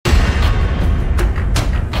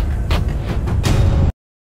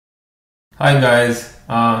Hi guys,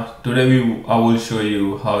 today I will show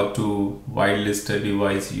you how to whitelist a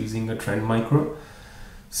device using a Trend Micro.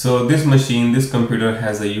 So this computer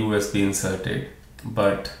has a USB inserted,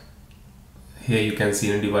 but here you can see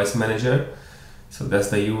in device manager. So that's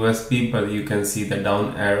the USB, but you can see the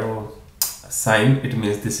down arrow sign. It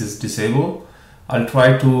means this is disabled. I'll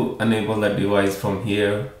try to enable the device from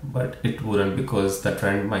here, but it wouldn't because the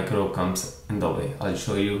Trend Micro comes in the way. I'll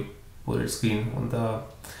show you bullet screen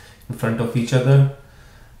in front of each other.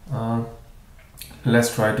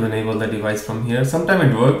 Let's try to enable the device from here.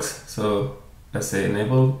 Sometimes it works, so let's say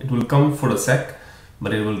enable. It will come for a sec,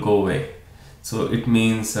 but it will go away. So it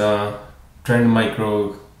means Trend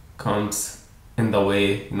Micro comes in the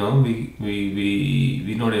way,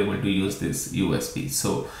 we're not able to use this USB.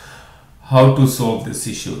 So how to solve this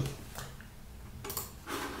issue?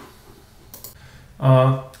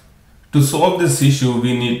 To solve this issue,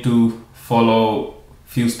 we need to follow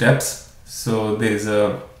few steps. So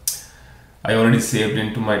I already saved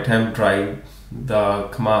into my temp drive. The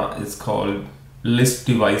command is called list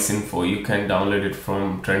device info. You can download it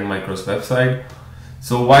from Trend Micro's website.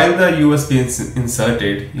 So while the USB is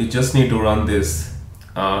inserted, you just need to run this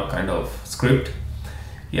kind of script.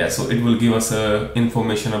 Yeah, so it will give us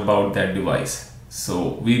information about that device.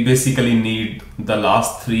 So we basically need the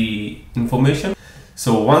last three information.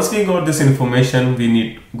 So once we got this information, we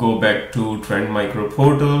need to go back to Trend Micro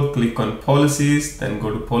portal, click on policies, then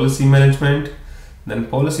go to policy management. Then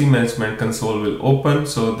policy management console will open.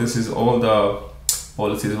 So this is all the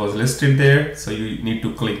policies was listed there. So you need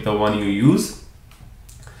to click the one you use.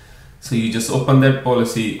 So you just open that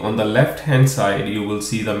policy. On the left hand side, you will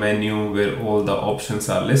see the menu where all the options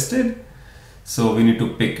are listed. So we need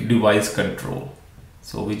to pick device control.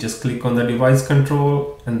 So we just click on the device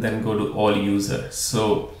control and then go to all users.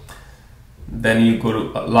 So then you go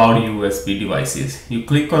to allowed USB devices. You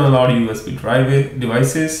click on allowed USB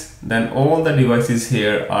devices, then all the devices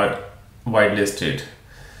here are whitelisted.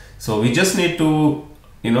 So we just need to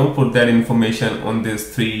put that information on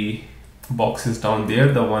these three boxes down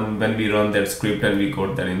there, the one when we run that script and we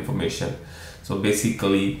got that information. So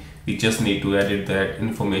basically we just need to edit that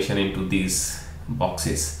information into these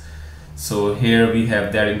boxes. So here we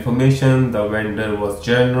have that information. The vendor was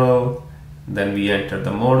general, then we enter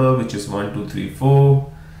the model, which is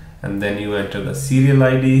 1234, and then you enter the serial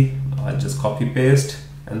ID. I'll just copy paste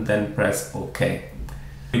and then press OK.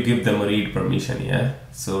 You give them a read permission, yeah.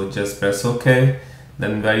 So just press OK.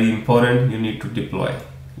 Then very important, you need to deploy.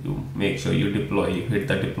 You make sure you deploy. You hit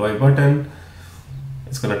the deploy button.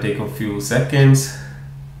 It's gonna take a few seconds.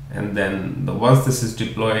 And then once this is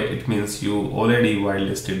deployed, it means you already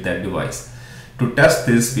whitelisted that device. To test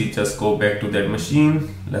this, we just go back to that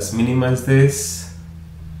machine. Let's minimize this.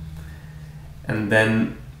 And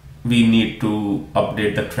then we need to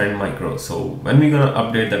update the Trend Micro. So when we're gonna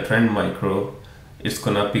update the Trend Micro, it's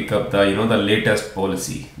gonna pick up the the latest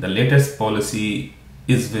policy. The latest policy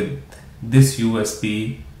is with this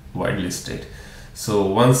USB whitelisted. So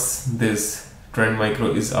once this Trend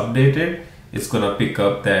Micro is updated, it's gonna pick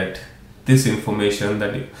up that this information,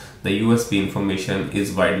 that the USB information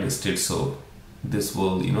is whitelisted. So this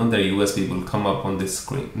will, the USB will come up on this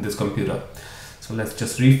screen, this computer. So let's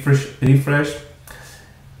just refresh.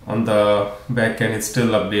 On the back end, it's still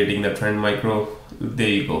updating the Trend Micro. There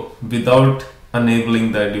you go. Without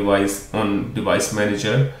enabling the device on device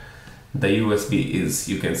manager, the USB is,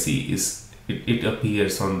 you can see, it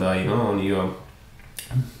appears on the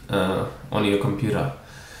on your computer.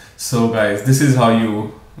 So guys, this is how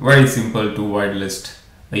very simple to whitelist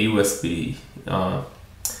a USB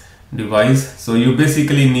device. So you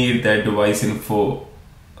basically need that device info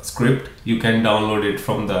script. You can download it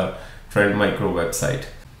from the Trend Micro website.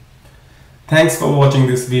 Thanks for watching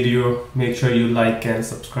this video. Make sure you like and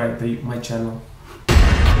subscribe to my channel.